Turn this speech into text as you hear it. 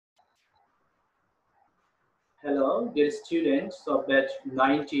Hello, dear students of batch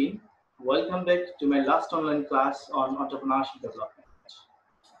 19. Welcome back to my last online class on entrepreneurship development.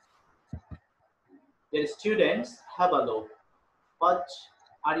 Dear students, have a look. What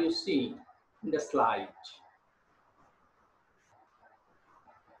are you seeing in the slide?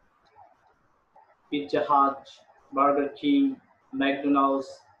 Pizza Hut, Burger King,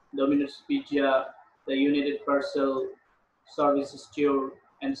 McDonald's, Domino's Pizza, the United Parcel Service Store,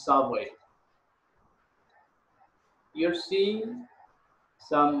 and Subway. You're seeing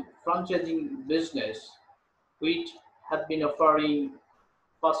some franchising business which have been offering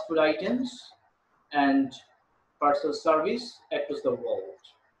fast food items and parcel service across the world.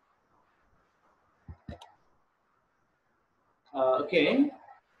 Okay,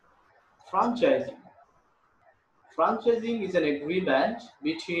 franchising. Franchising is an agreement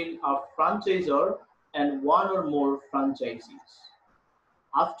between a franchisor and one or more franchisees.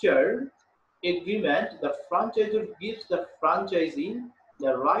 After agreement, the franchisor gives the franchisee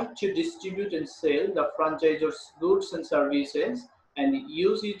the right to distribute and sell the franchisor's goods and services and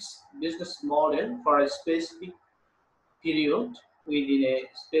use its business model for a specific period within a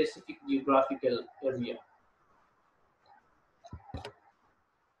specific geographical area.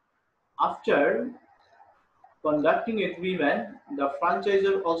 After conducting agreement, the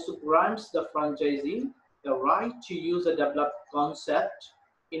franchisor also grants the franchisee the right to use a developed concept,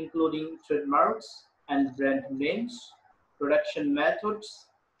 including trademarks and brand names, production methods,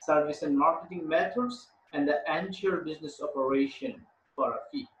 service and marketing methods, and the entire business operation for a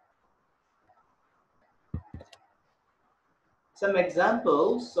fee. Some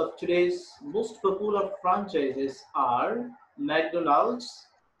examples of today's most popular franchises are McDonald's,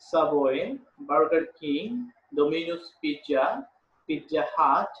 Subway, Burger King, Domino's Pizza, Pizza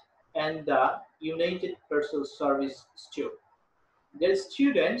Hut, and the United Parcel Service Store. Dear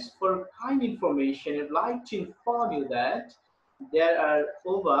students, for kind information, I'd like to inform you that there are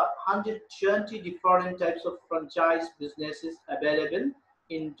over 120 different types of franchise businesses available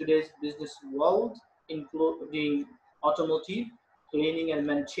in today's business world, including automotive, cleaning and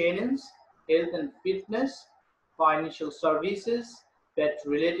maintenance, health and fitness, financial services,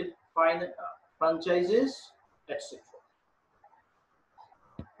 pet-related franchises, etc.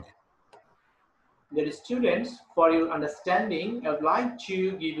 Dear students, for your understanding, I would like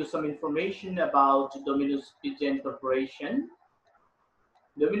to give you some information about Domino's Pizza Incorporation.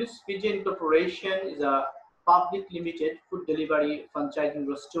 Domino's Pizza Incorporation is a public limited food delivery franchising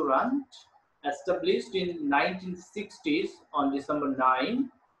restaurant established in 1960s on December 9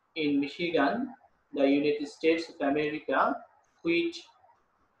 in Michigan, the United States of America, which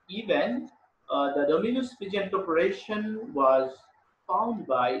even the Domino's Pizza Incorporation was founded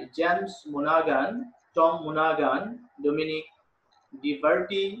by James Monaghan, Tom Monaghan, Dominic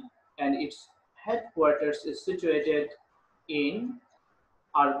DeVerti, and its headquarters is situated in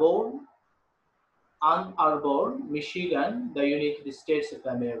Ann Arbor, Michigan, the United States of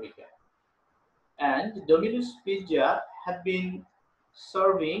America. And Domino's Pizza have been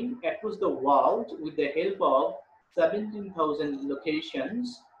serving across the world with the help of 17,000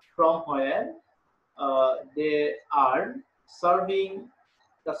 locations from where they are serving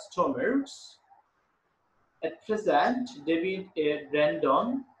customers. At present, David A.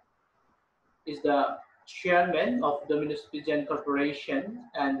 Brandon is the chairman of Domino's Pizza Incorporation,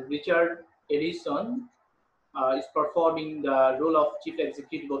 and Richard Edison is performing the role of Chief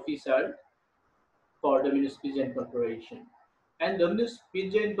Executive Officer for Domino's Pizza Incorporation. And Domino's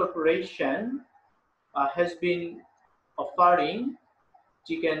Pizza Incorporation has been offering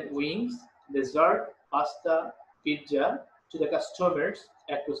chicken wings, dessert, pasta, pizza to the customers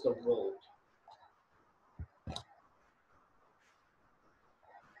across the world.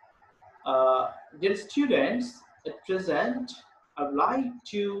 Dear students, at present, I'd like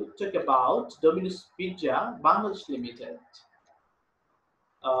to talk about Domino's Pizza Bangladesh Limited.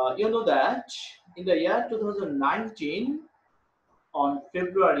 You know that in the year 2019, on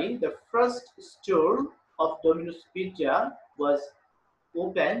February, the first store of Domino's Pizza was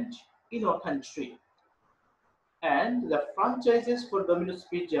opened in our country. And the franchises for Domino's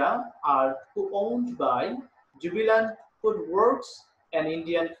Pizza are co-owned by Jubilant Food Works, an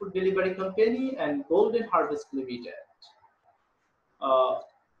Indian food delivery company, and Golden Harvest Limited.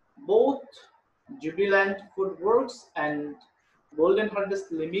 Both Jubilant Food Works and Golden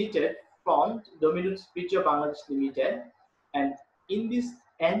Harvest Limited formed Domino's Pizza Bangladesh Limited, and in this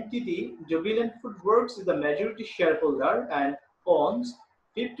entity, Jubilant Food Works is the majority shareholder and owns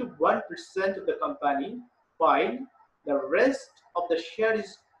 51% of the company, while the rest of the share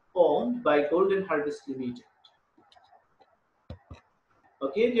is owned by Golden Harvest Limited.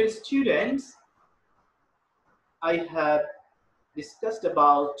 Okay, dear students, I have discussed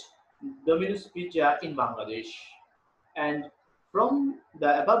about Domino's Pizza in Bangladesh. And from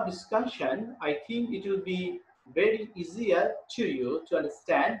the above discussion, I think it will be very easier to you to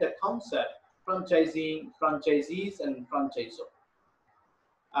understand the concept franchising, franchisees, and franchisor.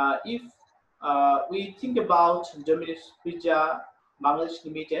 If we think about Domino's Pizza Bangladesh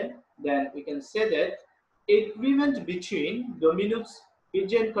Limited, then we can say that agreement between Domino's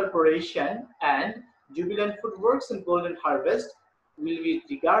Pizza Corporation and Jubilant Foodworks and Golden Harvest will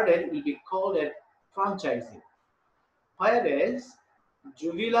be called a franchising, whereas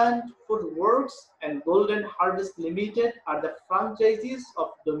Jubilant Foodworks and Golden Harvest Limited are the franchisees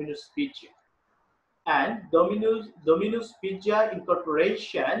of Domino's Pizza, and Domino's Pizza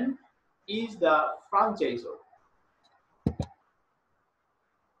Incorporation is the franchisor.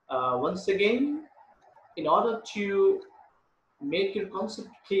 Once again, in order to make your concept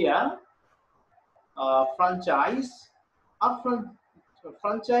clear, franchise, a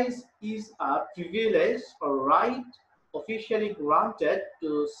franchise is a privilege or right officially granted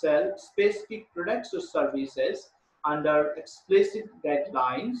to sell specific products or services under explicit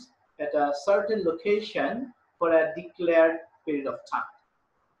guidelines at a certain location for a declared period of time.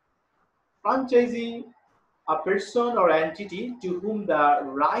 Franchisee, a person or entity to whom the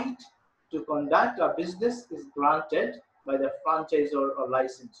right to conduct a business is granted by the franchisor or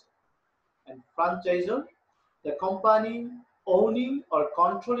licensor. And franchisor, the company owning or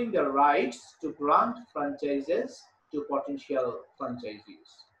controlling the rights to grant franchises to potential franchisees.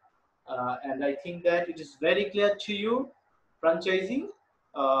 And I think that it is very clear to you, franchising,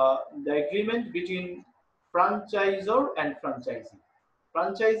 the agreement between franchisor and franchisee.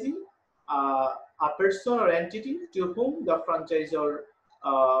 Franchisee, a person or entity to whom the franchisor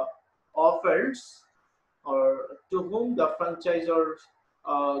offers, or to whom the franchisor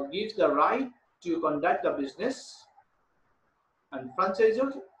gives the right to conduct a business, and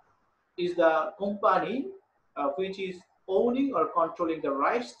franchisor is the company which is owning or controlling the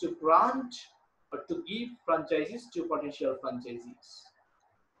rights to grant or to give franchises to potential franchisees.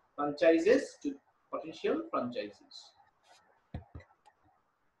 Franchises to potential franchisees.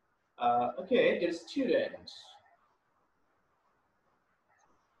 Okay, dear students,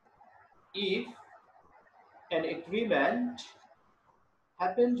 if an agreement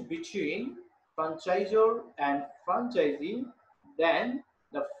happened between franchisor and franchisee, then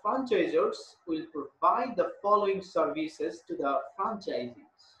the franchisors will provide the following services to the franchisees.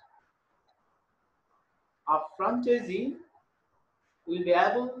 A franchisee will be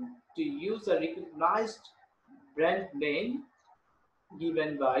able to use a recognized brand name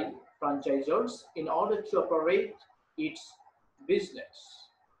given by franchisors in order to operate its business.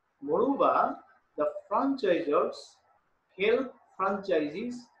 Moreover, the franchisors help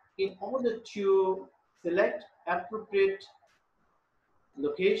franchisees in order to select appropriate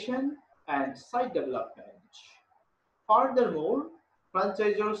location and site development. Furthermore,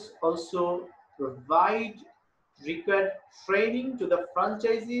 franchisors also provide required training to the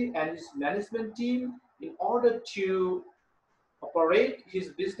franchisee and his management team in order to operate his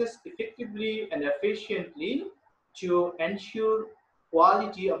business effectively and efficiently to ensure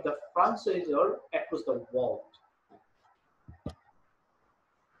quality of the franchisor across the world.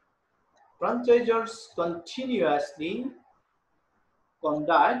 Franchisors continuously will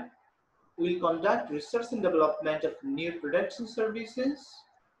conduct research and development of new products and services.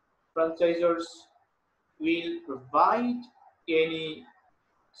 Franchisors will provide any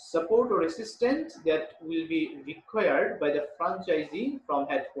support or assistance that will be required by the franchisee from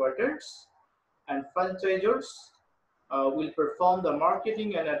headquarters, and franchisors will perform the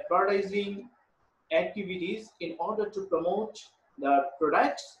marketing and advertising activities in order to promote the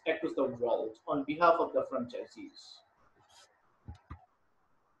products across the world on behalf of the franchisees.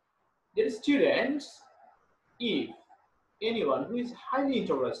 Dear students, if anyone who is highly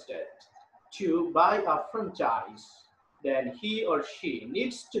interested to buy a franchise, then he or she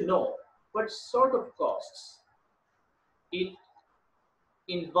needs to know what sort of costs it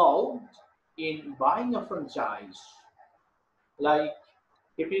involved in buying a franchise, like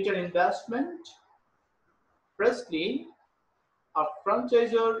capital investment. Firstly, a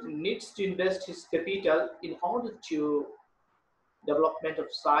franchisor needs to invest his capital in order to development of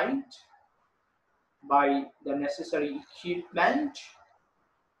site, buy the necessary equipment.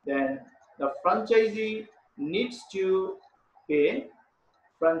 Then the franchisee needs to pay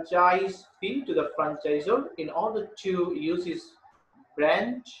franchise fee to the franchisor in order to use his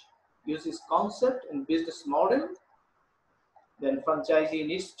brand, use his concept and business model. Then franchisee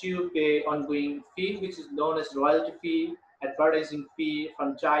needs to pay ongoing fee, which is known as royalty fee, advertising fee,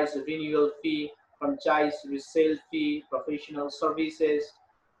 franchise renewal fee, franchise resale fee, professional services,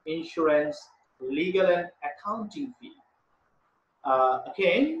 insurance, legal and accounting fee.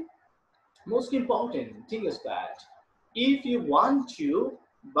 Again, most important thing is that if you want to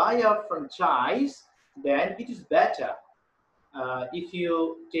buy a franchise, then it is better if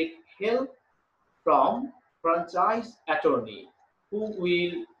you take help from franchise attorney who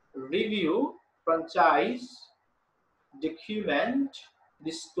will review franchise document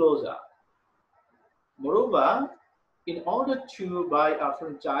disclosure. Moreover, in order to buy a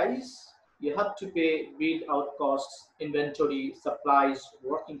franchise, you have to pay build out costs, inventory, supplies,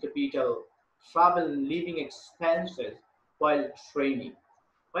 working capital, travel and living expenses while training.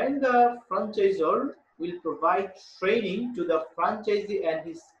 When the franchisor will provide training to the franchisee and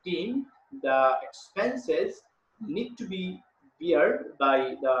his team, the expenses need to be bear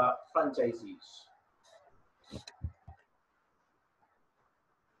by the franchisees.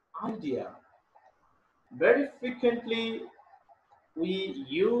 Idea. Very frequently we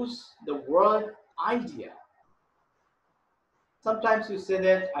use the word idea. Sometimes you say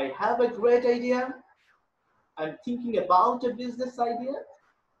that I have a great idea, I'm thinking about a business idea.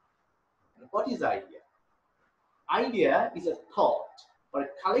 What is idea? Idea is a thought or a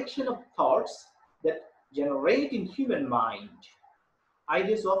collection of thoughts that generate in human mind.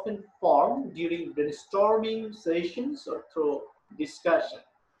 Ideas often form during brainstorming sessions or through discussion,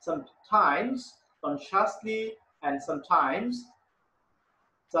 sometimes consciously and sometimes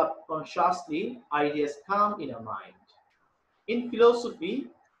subconsciously. Ideas come in our mind. In philosophy,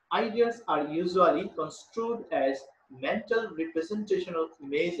 ideas are usually construed as mental representational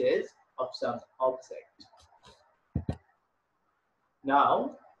images of some object.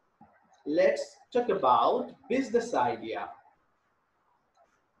 Now, let's talk about business idea.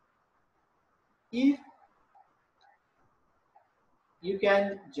 If you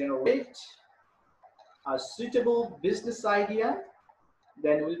can generate a suitable business idea,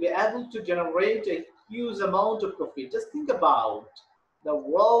 then we'll be able to generate a huge amount of profit. Just think about the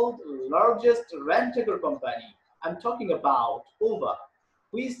world's largest rent-a-car company. I'm talking about Uber,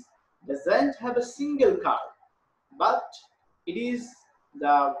 which doesn't have a single car, but it is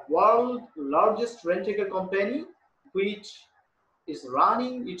the world's largest rent-a-car company, which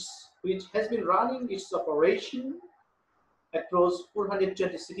which has been running its operation across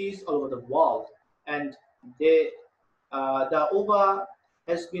 420 cities all over the world, and they the Uber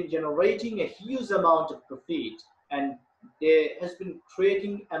has been generating a huge amount of profit, and there has been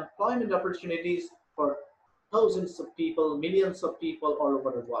creating employment opportunities for thousands of people, millions of people all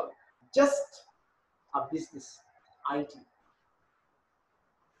over the world. Just a business idea.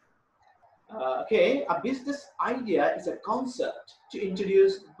 Okay, a business idea is a concept to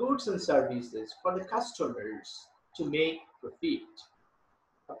introduce goods and services for the customers to make profit.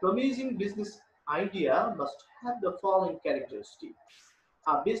 A promising business idea must have the following characteristics.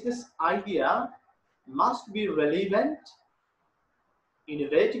 A business idea must be relevant,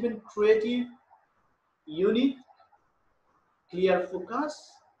 innovative and creative, unique, clear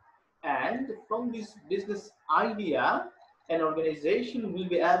focus, and from this business idea, an organization will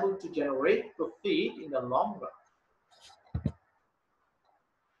be able to generate profit in the long run.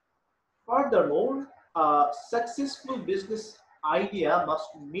 Furthermore, a successful business idea must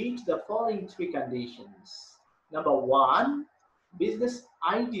meet the following three conditions. Number one, business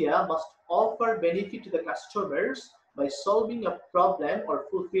idea must offer benefit to the customers by solving a problem or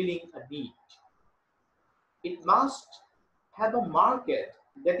fulfilling a need. It must have a market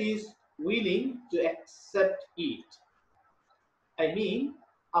that is willing to accept it. I mean,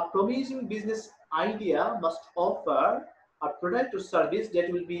 a promising business idea must offer a product or service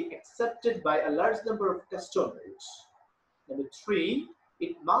that will be accepted by a large number of customers. Number three,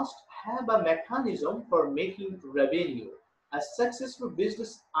 it must have a mechanism for making revenue. A successful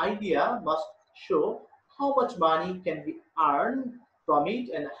business idea must show how much money can be earned from it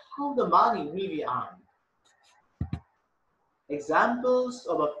and how the money will be earned. Examples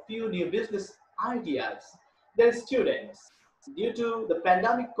of a few new business ideas. Their students. Due to the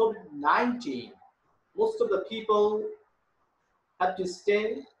pandemic COVID-19, most of the people have to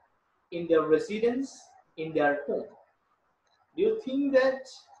stay in their residence, in their home. Do you think that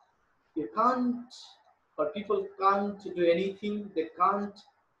you can't, or people can't do anything? They can't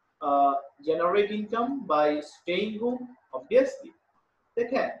generate income by staying home? Obviously, they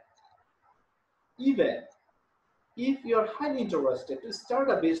can. Even if you're highly interested to start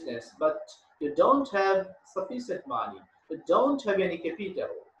a business, but you don't have sufficient money, you don't have any capital,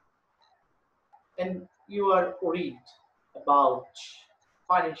 and you are worried about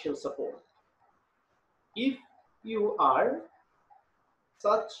financial support. If you are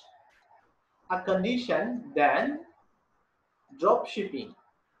such a condition, then drop shipping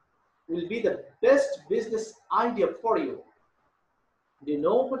will be the best business idea for you. Do you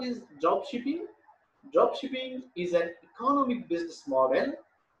know what is drop shipping? Drop shipping is an economic business model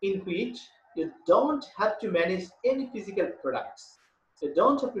in which you don't have to manage any physical products. You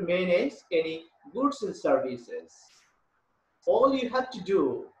don't have to manage any goods and services. All you have to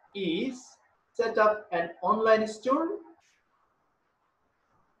do is set up an online store.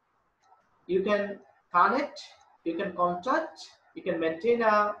 You can connect, you can contact, you can maintain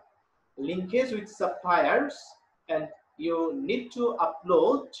a linkage with suppliers, and you need to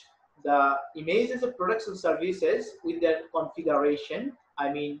upload the images of products and services with their configuration.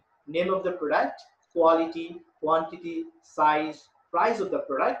 I mean, name of the product, quality, quantity, size, price of the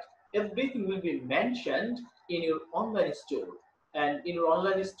product. Everything will be mentioned in your online store. And in your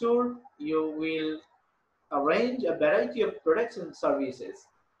online store, you will arrange a variety of products and services.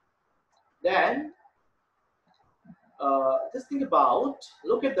 Then just think about,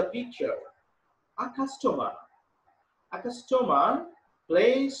 look at the picture. A customer, a customer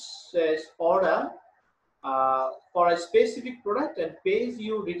places order for a specific product and pays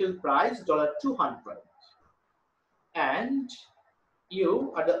you retail price $200, and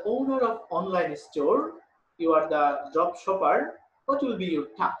you are the owner of online store, you are the drop shopper. What will be your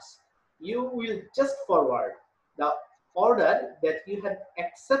task? You will just forward the order that you have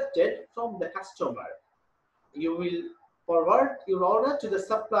accepted from the customer. You will forward your order to the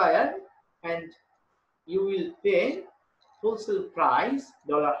supplier, and you will pay wholesale price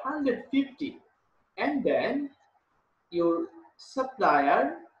 $150, and then your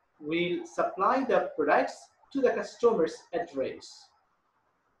supplier will supply the products to the customer's address,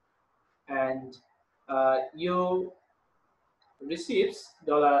 and you receives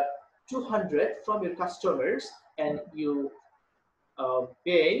 $200 from your customers, and you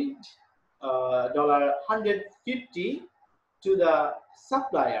paid $150 to the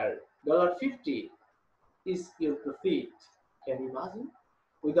supplier. $50 is your profit. Can you imagine?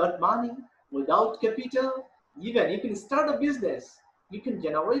 Without money, without capital, even you can start a business, you can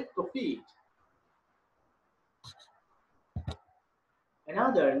generate profit.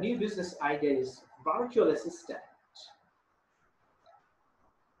 Another new business idea is virtual assistant.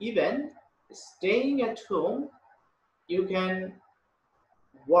 Even staying at home, you can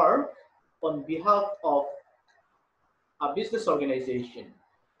work on behalf of a business organization.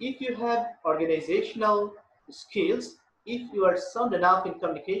 If you have organizational skills, if you are sound enough in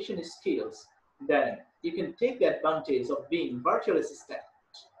communication skills, then you can take the advantage of being virtual assistant.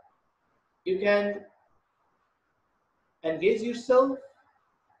 You can engage yourself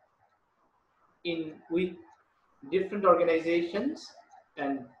in with different organizations,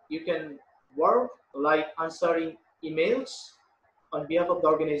 and you can work like answering emails on behalf of the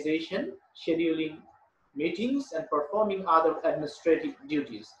organization, scheduling meetings, and performing other administrative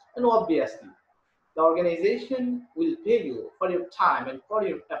duties. And obviously, the organization will pay you for your time and for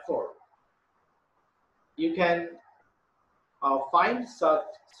your effort. You can find such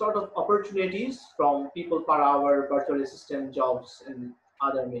sort of opportunities from people per hour, virtual assistant jobs, and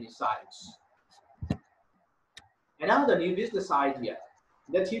other many sites. Another new business idea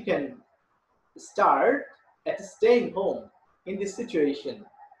that you can start at staying home in this situation,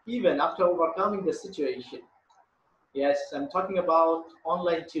 even after overcoming the situation. Yes, I'm talking about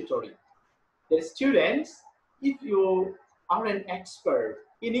online tutoring. The students, if you are an expert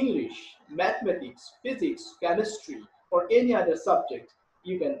in English, mathematics, physics, chemistry, or any other subject,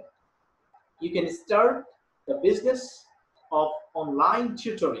 you can start the business of online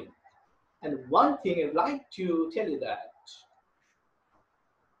tutoring. And one thing I'd like to tell you that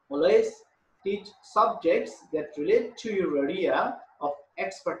always teach subjects that relate to your area of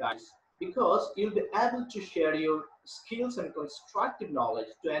expertise, because you'll be able to share your skills and constructive knowledge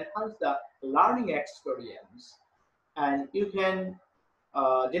to enhance the learning experience. And you can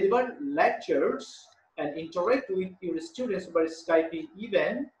deliver lectures and interact with your students by Skype.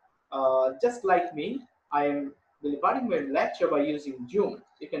 Even just like me, I am delivering my lecture by using Zoom.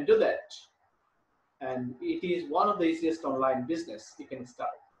 You can do that, and it is one of the easiest online business you can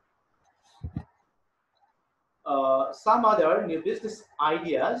start. Some other new business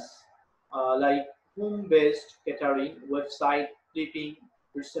ideas like home-based catering, website flipping,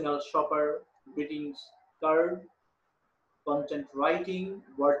 personal shopper, greetings card, content writing,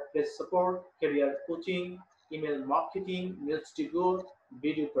 WordPress support, career coaching, email marketing, meals to go,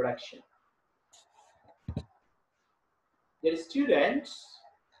 video production. Their students,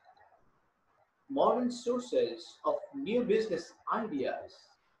 modern sources of new business ideas,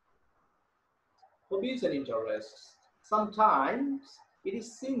 hobbies and interests. Sometimes it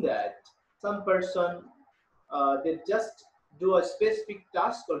is seen that Some person they just do a specific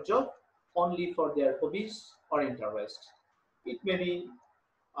task or job only for their hobbies or interest. It may be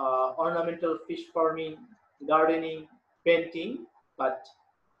ornamental fish farming, gardening, painting, but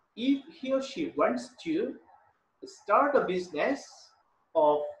if he or she wants to start a business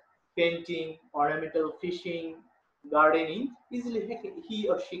of painting, ornamental fishing, gardening, easily he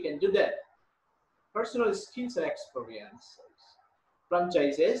or she can do that. Personal skills and experiences,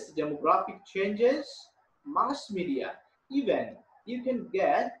 franchises, demographic changes, mass media, even you can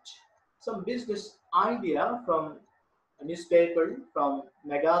get some business idea from a newspaper, from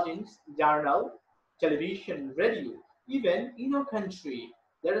magazines, journal, television, radio. Even in our country,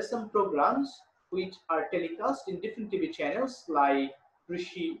 there are some programs which are telecast in different TV channels like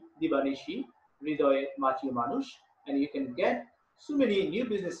Rishi Divanishi, Hridoy Matthew Manush, and you can get so many new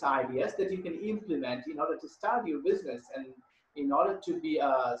business ideas that you can implement in order to start your business and in order to be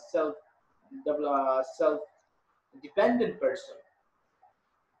a self dependent person.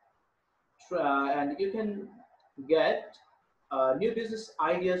 And you can get new business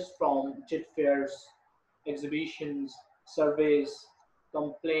ideas from trade fairs, exhibitions, surveys,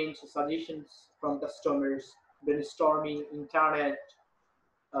 complaints, suggestions from customers, brainstorming, internet,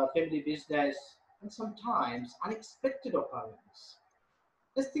 family business, and sometimes unexpected occurrence.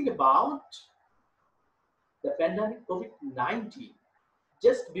 Let's think about the pandemic COVID-19.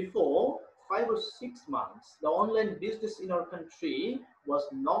 Just before 5 or 6 months, the online business in our country was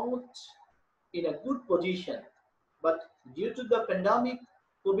not in a good position. But due to the pandemic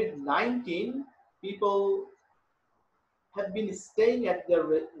COVID-19, people have been staying at their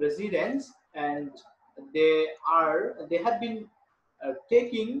residence and they have been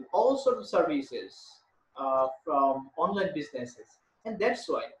taking all sorts of services from online businesses, and that's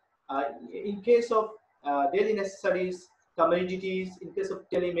why in case of daily necessities, commodities, in case of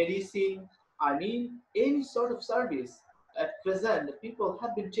telemedicine, I mean any sort of service at present people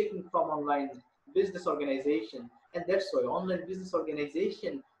have been taking from online business organization, and that's why online business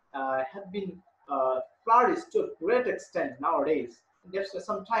organization have been flourished to a great extent nowadays. That's why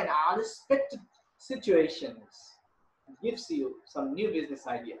sometimes unexpected situations gives you some new business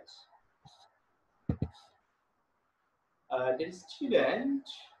ideas. The student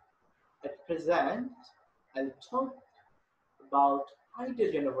at present, I'll talk about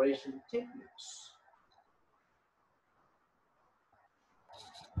idea generation techniques.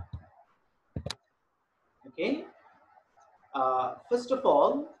 Okay, first of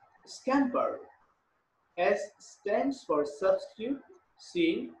all, Scamper. S stands for substitute,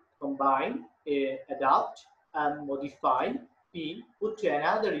 C combine, A adapt, M modify, P put to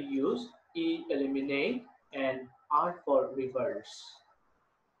another use, E eliminate, and R for reverse.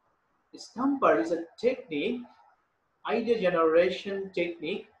 Scamper is a technique, idea generation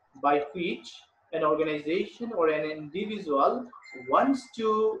technique by which an organization or an individual wants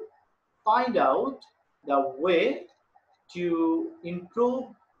to find out the way to improve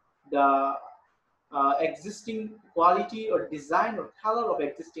the existing quality or design or color of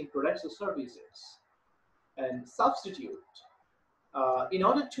existing products or services. And substitute. In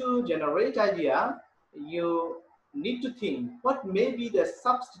order to generate idea, you need to think what may be the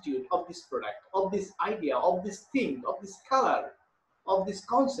substitute of this product, of this idea, of this thing, of this color, of this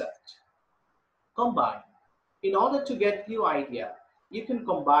concept. Combine. In order to get new idea, you can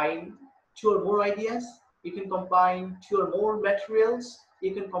combine two or more ideas, you can combine two or more materials,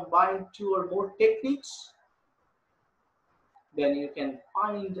 you can combine two or more techniques, then you can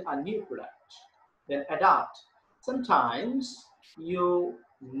find a new product. Then adapt. Sometimes you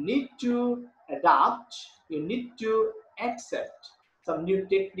need to adapt, you need to accept some new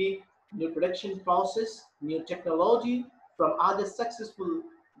technique, new production process, new technology from other successful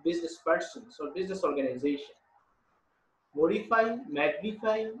business persons or business organization. Modify,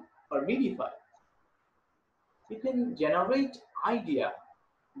 magnify, or minify. You can generate idea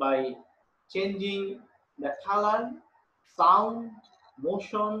by changing the color, sound,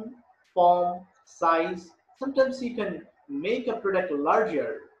 motion, form, size. Sometimes you can make a product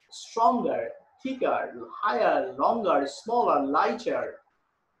larger, stronger, thicker, higher, longer, smaller, lighter,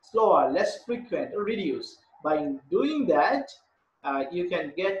 slower, less frequent, or reduce. By doing that, you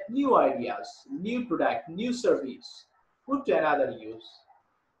can get new ideas, new product, new service, put to another use.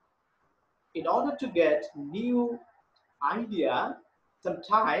 In order to get new idea,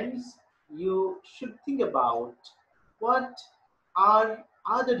 sometimes you should think about what are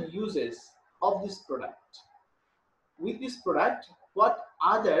other uses of this product. With this product, what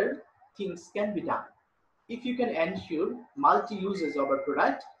other things can be done? If you can ensure multi-uses of a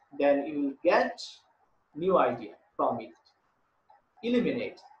product, then you will get new idea from it.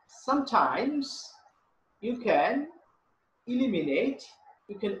 Eliminate. Sometimes you can eliminate,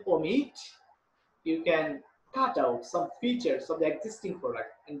 you can omit, you can cut out some features of the existing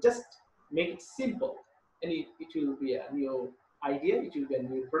product and just make it simple, and it will be a new idea, it will be a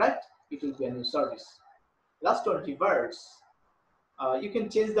new product, it will be a new service. Last one, reverse. You can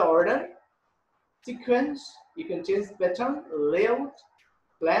change the order, sequence, you can change pattern, layout,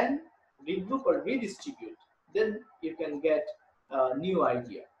 plan, regroup or redistribute. Then you can get a new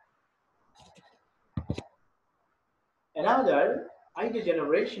idea. Another idea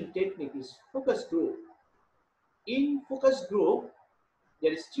generation technique is focus group. In focus group,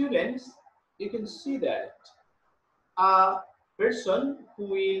 there are students, you can see that a person who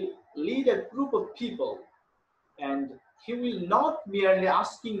will lead a group of people, and he will not merely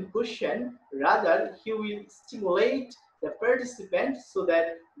asking question, rather he will stimulate the participants so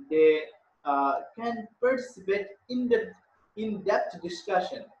that they can participate in the in-depth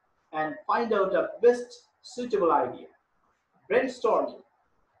discussion and find out the best suitable idea. Brainstorming.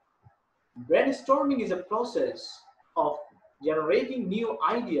 Brainstorming is a process of generating new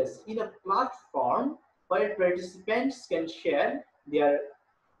ideas in a platform where participants can share their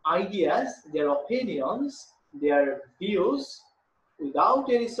ideas, their opinions, their views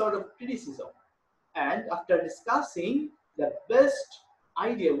without any sort of criticism. And after discussing, the best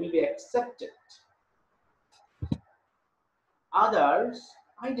idea will be accepted. Others,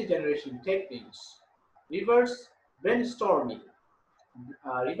 idea generation techniques. Reverse brainstorming.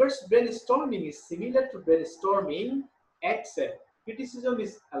 Reverse brainstorming is similar to brainstorming, except criticism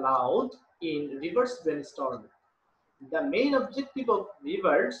is allowed in reverse brainstorming. The main objective of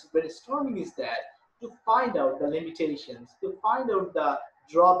reverse brainstorming is that to find out the limitations, to find out the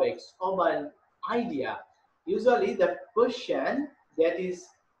drawbacks of an idea. Usually the question that is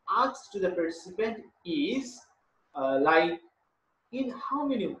asked to the participant is like, in how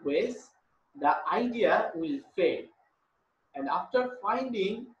many ways the idea will fail? And after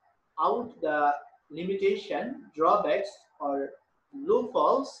finding out the limitation, drawbacks or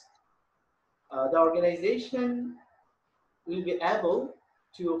loopholes, the organization will be able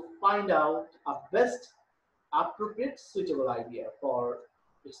to find out a best appropriate suitable idea for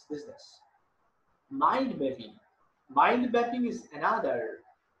its business. Mind mapping. Mind mapping is another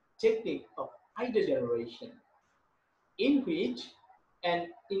technique of idea generation in which an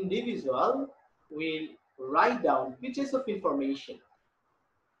individual will write down pieces of information,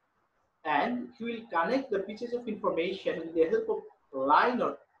 and he will connect the pieces of information with the help of line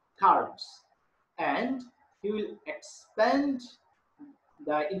or curves, and he will expand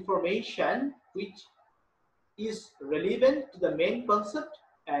the information which is relevant to the main concept,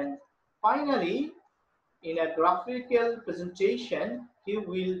 and finally in a graphical presentation he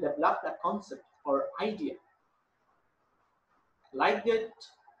will develop a concept or idea. Like that,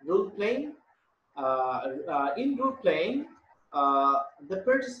 role playing. In role playing, the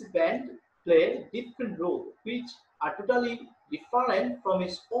participant play different roles which are totally different from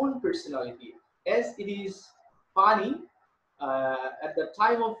his own personality. As it is funny, at the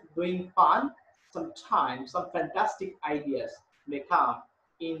time of doing fun, sometimes some fantastic ideas may come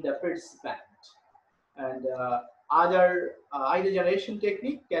in the participant. And other idea generation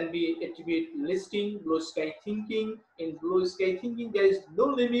technique can be attribute listing, blue sky thinking. In blue sky thinking, there is no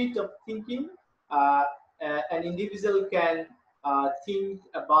limit of thinking. Uh, an individual can think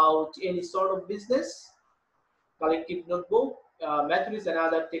about any sort of business. Collective notebook method is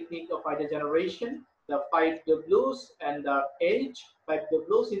another technique of idea generation. The 5 W's and the H. 5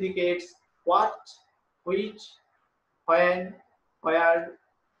 W's indicates what, which, when, where,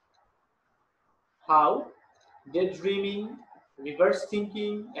 how. Daydreaming, reverse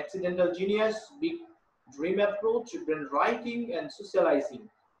thinking, accidental genius, big dream approach, brainwriting, and socializing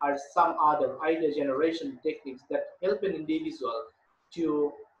are some other idea generation techniques that help an individual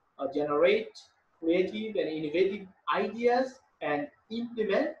to generate creative and innovative ideas and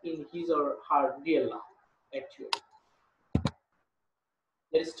implement in his or her real life. Actually,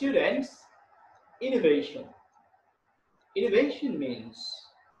 the students, innovation. Innovation means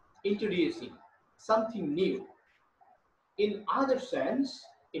introducing something new. In other sense,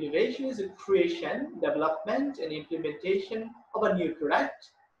 innovation is a creation, development, and implementation of a new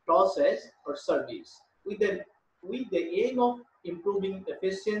product, process, or service with the aim of improving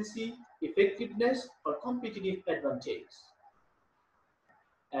efficiency, effectiveness, or competitive advantage.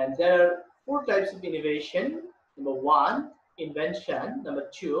 And there are 4 types of innovation. Number 1, invention. Number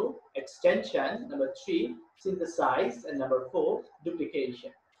 2, extension. Number 3, synthesize. And number 4,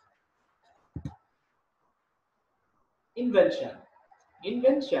 duplication. Invention.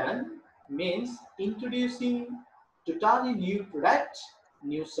 Invention means introducing totally new product,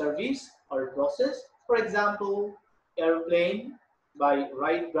 new service or process. For example, airplane by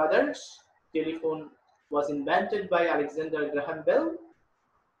Wright brothers, telephone was invented by Alexander Graham Bell.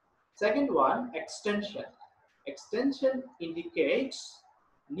 Second one, extension. Extension indicates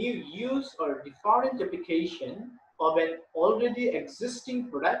new use or different application of an already existing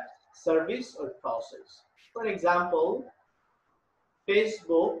product, service, or process. For example,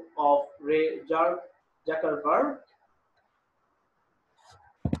 Facebook of Ray Zuckerberg.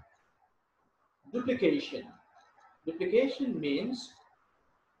 Duplication. Duplication means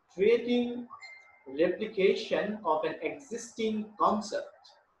creating replication of an existing concept.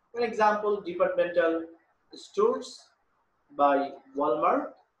 For example, departmental stores by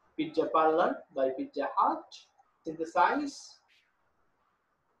Walmart, pizza parlor by Pizza Hut. Synthesize.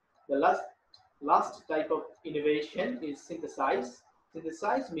 The last type of innovation is synthesize.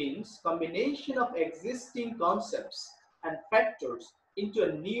 Synthesize means combination of existing concepts and factors into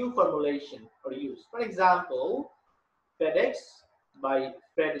a new formulation or use. For example, FedEx by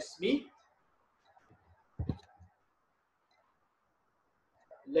Fred Smith.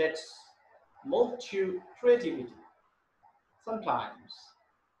 Let's move to creativity. Sometimes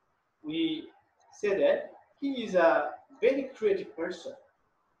we say that he is a very creative person.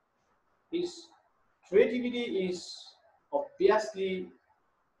 His creativity is obviously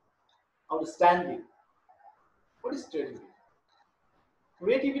outstanding. What is creativity?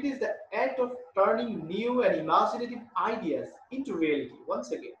 Creativity is the act of turning new and imaginative ideas into reality.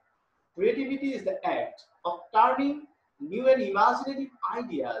 Once again, creativity is the act of turning new and imaginative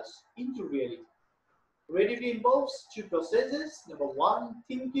ideas into reality. Creativity involves two processes. Number one,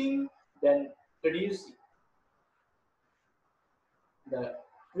 thinking, then producing. The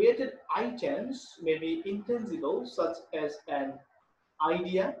created items may be intangible, such as an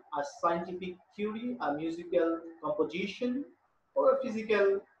idea, a scientific theory, a musical composition, or a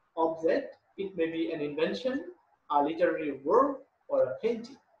physical object. It may be an invention, a literary work, or a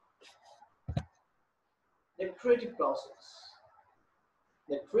painting. The creative process.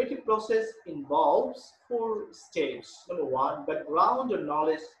 The creative process involves four steps. Number one, background or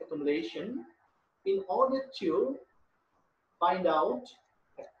knowledge accumulation. In order to find out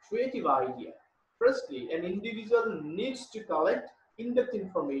a creative idea, firstly, an individual needs to collect in-depth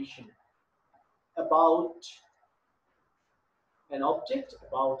information about an object,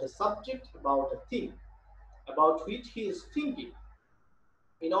 about a subject, about a thing, about which he is thinking.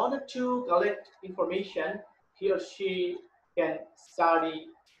 In order to collect information, he or she can study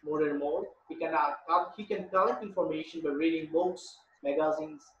more and more. He can collect information by reading books,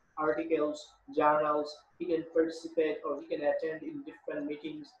 magazines, articles, journals. He can participate or he can attend in different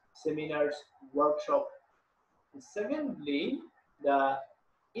meetings, seminars, workshops. And secondly, the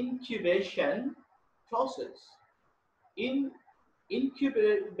incubation process. In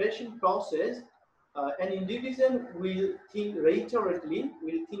incubation process, an individual will think reiteratively,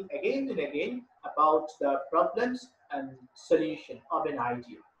 will think again and again about the problems and solution of an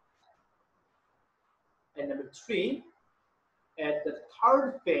idea. And number three, at the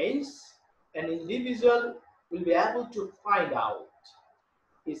third phase, an individual will be able to find out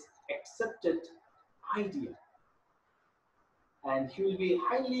his accepted idea. And he will be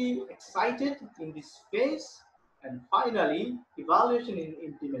highly excited in this phase. And finally, evaluation and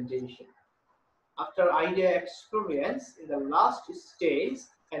implementation. After idea experience, in the last stage,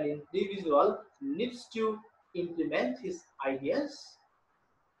 an individual needs to implement his ideas.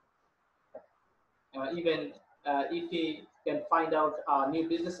 Even if he can find out a new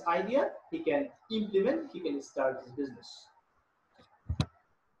business idea, he can implement, he can start his business.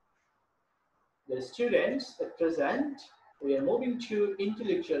 The students at present, we are moving to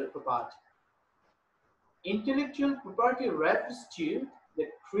intellectual property. Intellectual property refers to the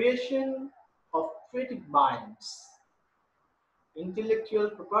creation of creative minds. Intellectual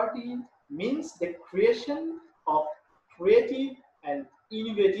property means the creation of creative and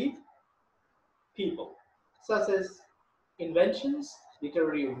innovative people, such as inventions,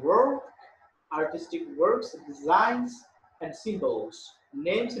 literary work, artistic works, designs, and symbols,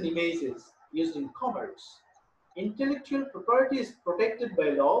 names and images used in commerce. Intellectual property is protected by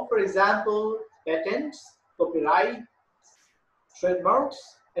law, for example, patents, copyright,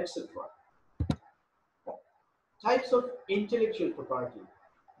 trademarks, etc. Types of intellectual property.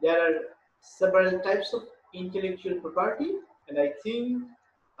 There are several types of intellectual property, and I think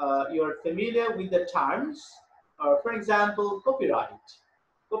you are familiar with the terms. For example, copyright.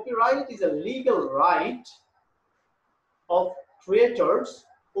 Copyright is a legal right of creators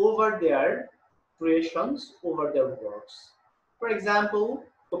over their creations, over their works. For example,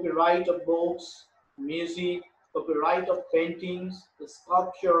 copyright of books, music, copyright of paintings,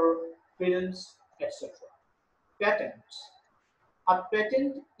 sculpture, films, etc. Patents. A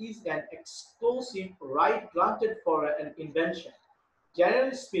patent is an exclusive right granted for an invention.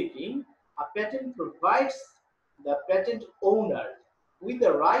 Generally speaking, a patent provides the patent owner with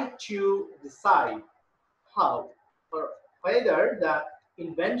the right to decide how or whether the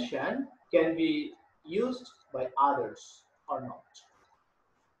invention can be used by others or not.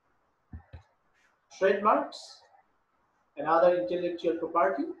 Trademarks, another intellectual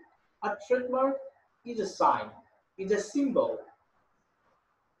property. A trademark is a sign, is a symbol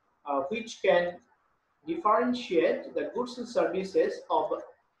which can differentiate the goods and services of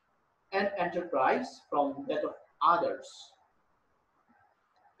an enterprise from that of others.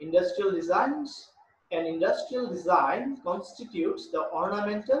 Industrial designs. An industrial design constitutes the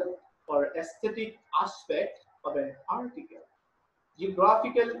ornamental or aesthetic aspect of an article.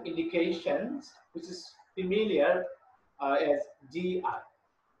 Geographical indications, which is familiar as GI.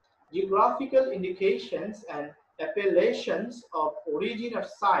 Geographical indications and appellations of origin are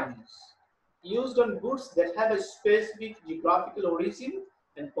signs used on goods that have a specific geographical origin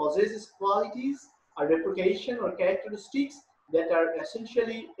and possesses qualities, a reputation or characteristics that are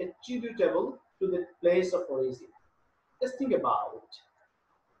essentially attributable to the place of origin. Just think about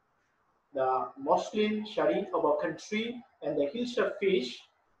the muslin shari of our country and the Hilsha fish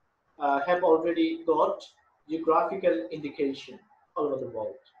have already got geographical indication all over the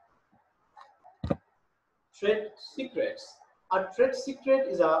world. Trade secrets. A trade secret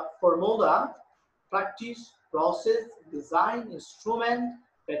is a formula, practice, process, design, instrument,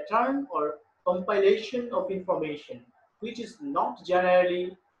 pattern, or compilation of information which is not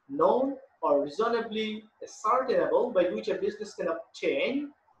generally known or reasonably ascertainable by which a business can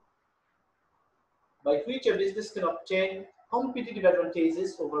obtain competitive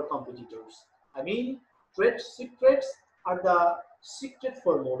advantages over competitors. I mean, trade secrets are the secret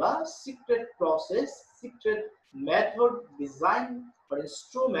formula, secret process, secret method, design, or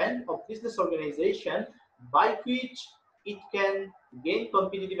instrument of business organization by which it can gain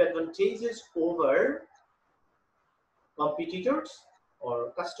competitive advantages over competitors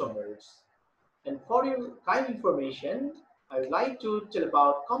or customers. And for your kind information, I would like to tell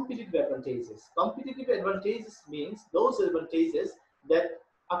about competitive advantages. Competitive advantages means those advantages that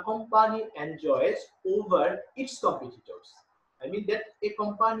a company enjoys over its competitors. I mean that a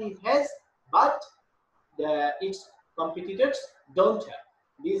company has, but its competitors don't have.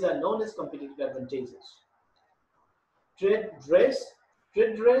 These are known as competitive advantages. Trade dress.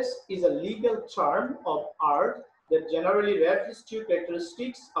 Trade dress is a legal term of art that generally refers to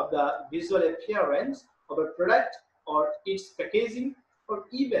characteristics of the visual appearance of a product or its packaging or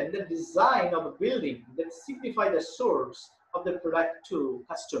even the design of a building that signify the source of the product to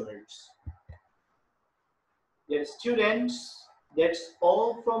customers. Dear students, that's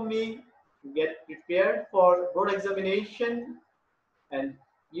all from me. Get prepared for board examination and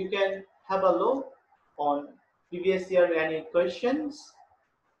you can have a look on previous year any questions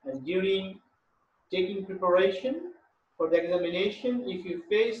and during taking preparation for the examination if you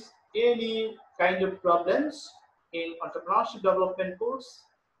face any kind of problems in entrepreneurship development course,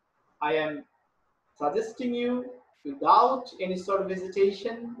 I am suggesting you without any sort of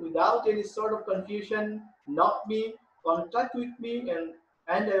hesitation, without any sort of confusion, knock me, contact with me and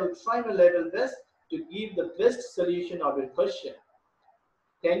I will try my level best to give the best solution of your question.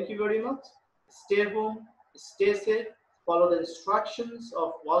 Thank you very much. Stay home, stay safe, follow the instructions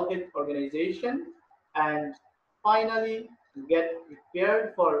of World Health Organization, and finally get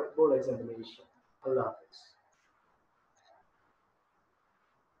prepared for board examination. Allah Hafiz.